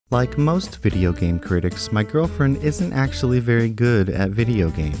Like most video game critics, my girlfriend isn't actually very good at video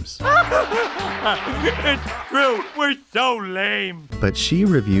games. It's true, we're so lame. But she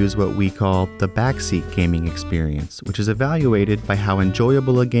reviews what we call the backseat gaming experience, which is evaluated by how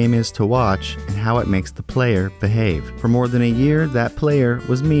enjoyable a game is to watch and how it makes the player behave. For more than a year, that player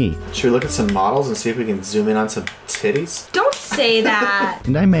was me. Should we look at some models and see if we can zoom in on some titties? Don't say that!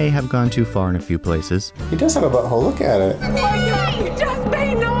 And I may have gone too far in a few places. He does have a butthole, look at it.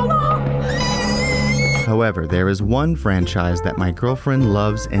 However, there is one franchise that my girlfriend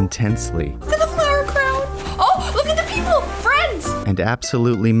loves intensely. Look at the flower crown! Oh, look at the people! Friends! And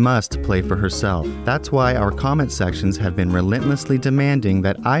absolutely must play for herself. That's why our comment sections have been relentlessly demanding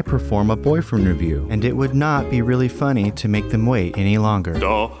that I perform a boyfriend review, and it would not be really funny to make them wait any longer.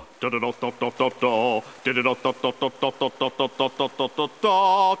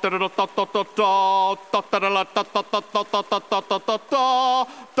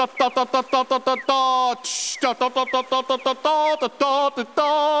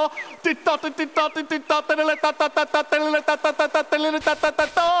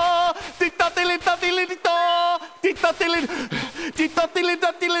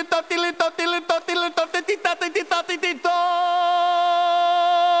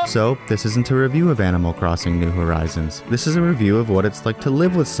 So, this isn't a review of Animal Crossing New Horizons. This is a review of what it's like to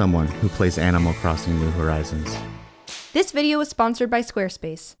live with someone who plays Animal Crossing New Horizons. This video was sponsored by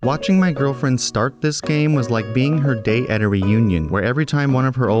Squarespace. Watching my girlfriend start this game was like being her date at a reunion, where every time one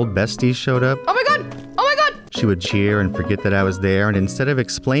of her old besties showed up, Oh my god! Oh my god! she would cheer and forget that I was there, and instead of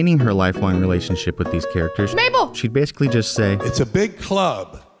explaining her lifelong relationship with these characters, Mabel! she'd basically just say, It's a big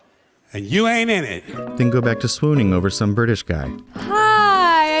club, and you ain't in it. then go back to swooning over some British guy.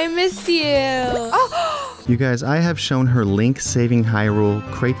 Hi, I missed you. Oh! You guys, I have shown her Link saving Hyrule,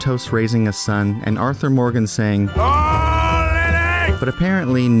 Kratos raising a son, and Arthur Morgan saying, but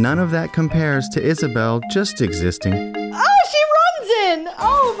apparently none of that compares to Isabelle just existing. Oh, she runs in!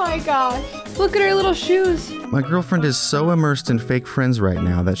 Oh my gosh. Look at her little shoes. My girlfriend is so immersed in fake friends right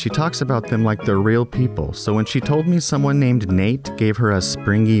now that she talks about them like they're real people. So when she told me someone named Nate gave her a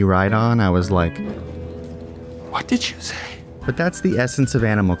springy ride-on, I was like, What did you say? but that's the essence of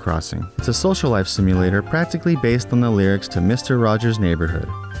Animal Crossing. It's a social life simulator practically based on the lyrics to Mr. Rogers' Neighborhood.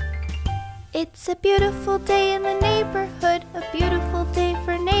 It's a beautiful day in the neighborhood, a beautiful day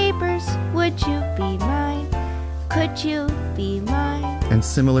for neighbors. Would you be mine? Could you be mine? And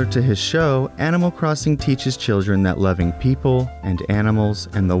similar to his show, Animal Crossing teaches children that loving people and animals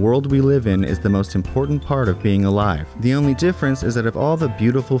and the world we live in is the most important part of being alive. The only difference is that of all the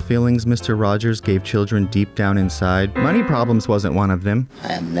beautiful feelings Mr. Rogers gave children deep down inside, money problems wasn't one of them.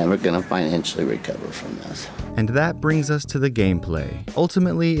 I am never going to financially recover from this. And that brings us to the gameplay.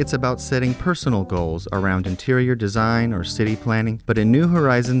 Ultimately, it's about setting personal goals around interior design or city planning, but in New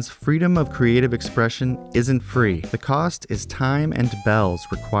Horizons, freedom of creative expression isn't free. The cost is time and bells,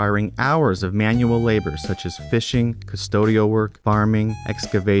 requiring hours of manual labor such as fishing, custodial work, farming,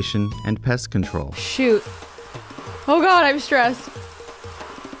 excavation, and pest control. Shoot. Oh god, I'm stressed.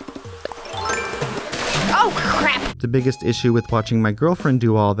 Oh crap! The biggest issue with watching my girlfriend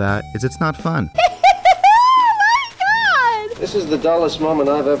do all that is it's not fun. This is the dullest moment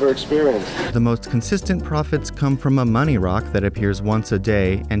I've ever experienced. The most consistent profits come from a money rock that appears once a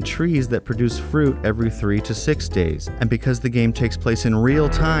day and trees that produce fruit every 3 to 6 days. And because the game takes place in real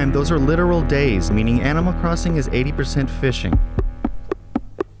time, those are literal days, meaning Animal Crossing is 80% fishing.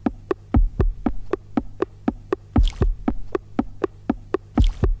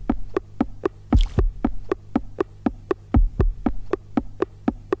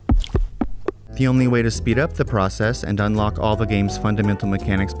 The only way to speed up the process and unlock all the game's fundamental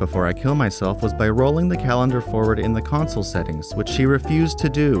mechanics before I kill myself was by rolling the calendar forward in the console settings, which she refused to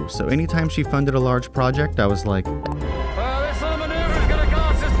do, so anytime she funded a large project, I was like, This little maneuver is gonna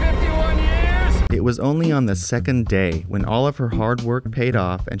cost us 51 years! It was only on the second day, when all of her hard work paid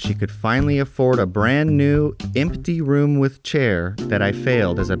off and she could finally afford a brand new, empty room with chair, that I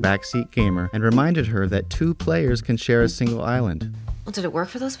failed as a backseat gamer and reminded her that 2 players can share a single island. Well, did it work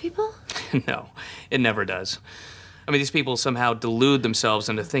for those people? No, it never does. I mean, these people somehow delude themselves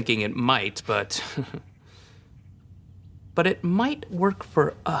into thinking it might, but... but it might work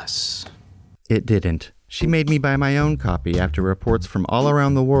for us. It didn't. She made me buy my own copy after reports from all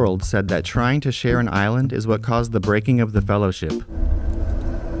around the world said that trying to share an island is what caused the breaking of the Fellowship.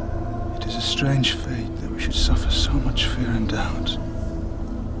 It is a strange fate that we should suffer so much fear and doubt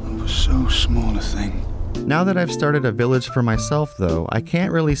over so small a thing. Now that I've started a village for myself, though, I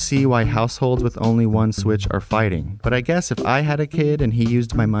can't really see why households with only one Switch are fighting. But I guess if I had a kid and he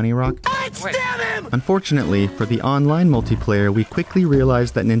used my money rock... Stab him! Unfortunately, for the online multiplayer, we quickly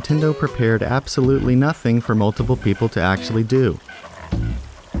realized that Nintendo prepared absolutely nothing for multiple people to actually do.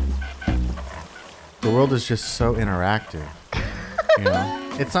 The world is just so interactive. You know?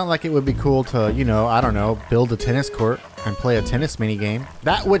 It's not like it would be cool to, you know, I don't know, build a tennis court and play a tennis minigame.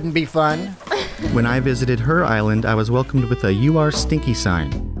 That wouldn't be fun. When I visited her island, I was welcomed with a "You are stinky"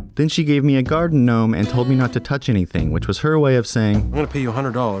 sign. Then she gave me a garden gnome and told me not to touch anything, which was her way of saying, I'm gonna pay you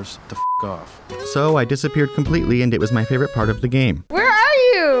 $100 to f*** off. So I disappeared completely, and it was my favorite part of the game. Where are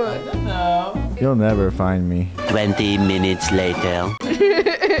you? I don't know. You'll never find me. 20 minutes later.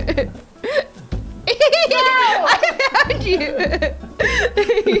 I found you.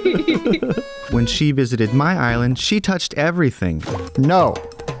 When she visited my island, she touched everything. No.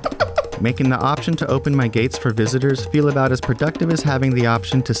 Making the option to open my gates for visitors feel about as productive as having the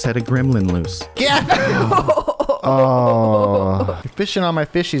option to set a gremlin loose. Yeah. Oh. You're fishing on my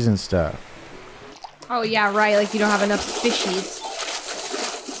fishies and stuff. Oh yeah, right. Like you don't have enough fishies.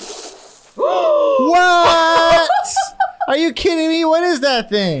 What? Are you kidding me? What is that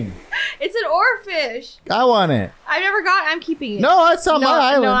thing? It's an oarfish. I want it. I've never got it. I'm keeping it. No, it's on my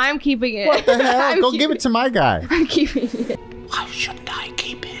island. No, I'm keeping it. What the hell? Go give it to my guy. I'm keeping it. Why shouldn't I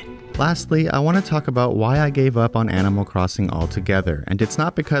keep it? Lastly, I want to talk about why I gave up on Animal Crossing altogether, and it's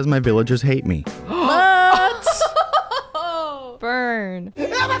not because my villagers hate me. What? Burn.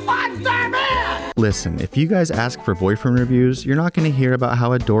 Listen, if you guys ask for boyfriend reviews, you're not going to hear about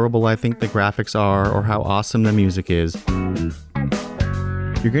how adorable I think the graphics are or how awesome the music is.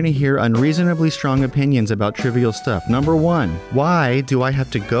 You're going to hear unreasonably strong opinions about trivial stuff. Number 1, why do I have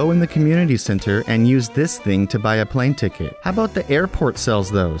to go in the community center and use this thing to buy a plane ticket? How about the airport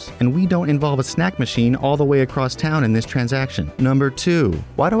sells those, and we don't involve a snack machine all the way across town in this transaction? Number 2,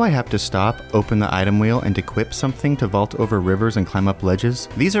 why do I have to stop, open the item wheel, and equip something to vault over rivers and climb up ledges?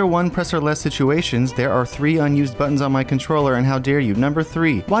 These are one press or less situations. There are 3 unused buttons on my controller, and how dare you? Number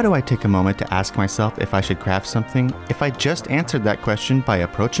 3, why do I take a moment to ask myself if I should craft something if I just answered that question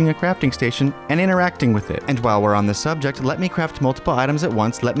by approaching a crafting station and interacting with it? And while we're on the subject, let me craft multiple items at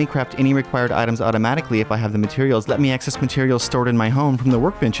once, let me craft any required items automatically if I have the materials, let me access materials stored in my home from the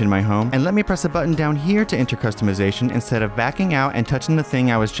workbench in my home, and let me press a button down here to enter customization instead of backing out and touching the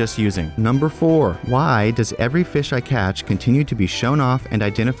thing I was just using. Number 4, why does every fish I catch continue to be shown off and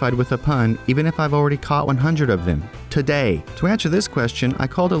identified with a pun even if I've already caught 100 of them? Today, to answer this question, I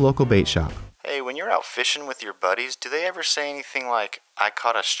called a local bait shop. Hey, when you're out fishing with your buddies, do they ever say anything like, I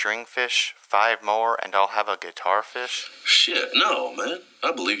caught a stringfish, 5 more, and I'll have a guitar fish? Shit, no, man.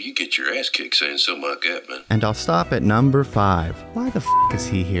 I believe you get your ass kicked saying something like that, man. And I'll stop at number 5. Why the f*** is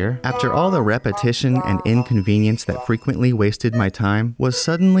he here? After all the repetition and inconvenience that frequently wasted my time, was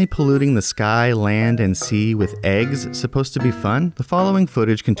suddenly polluting the sky, land, and sea with eggs supposed to be fun? The following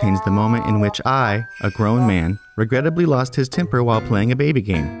footage contains the moment in which I, a grown man, regrettably lost his temper while playing a baby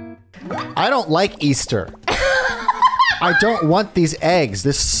game. I don't like Easter. I don't want these eggs.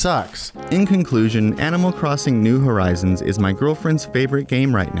 This sucks. In conclusion, Animal Crossing New Horizons is my girlfriend's favorite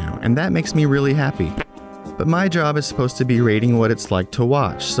game right now, and that makes me really happy. But my job is supposed to be rating what it's like to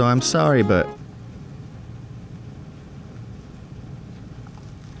watch, so I'm sorry, but...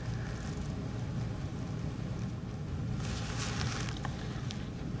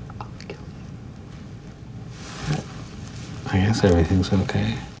 I guess everything's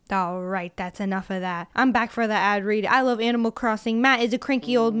okay. Alright, that's enough of that. I'm back for the ad read. I love Animal Crossing. Matt is a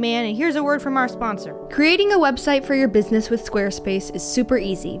cranky old man, and here's a word from our sponsor. Creating a website for your business with Squarespace is super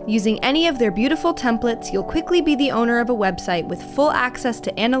easy. Using any of their beautiful templates, you'll quickly be the owner of a website with full access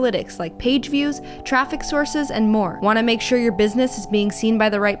to analytics like page views, traffic sources, and more. Want to make sure your business is being seen by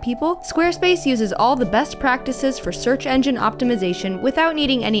the right people? Squarespace uses all the best practices for search engine optimization without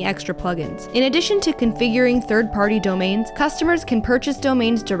needing any extra plugins. In addition to configuring third-party domains, customers can purchase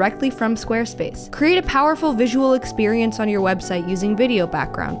domains directly from Squarespace. Create a powerful visual experience on your website using video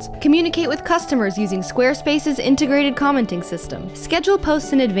backgrounds. Communicate with customers using Squarespace's integrated commenting system. Schedule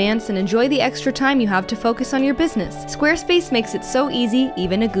posts in advance and enjoy the extra time you have to focus on your business. Squarespace makes it so easy,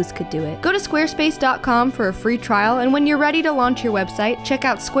 even a goose could do it. Go to squarespace.com for a free trial, and when you're ready to launch your website, check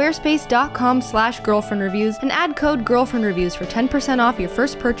out squarespace.com/girlfriendreviews and add code girlfriendreviews for 10% off your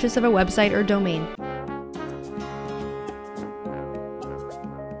first purchase of a website or domain.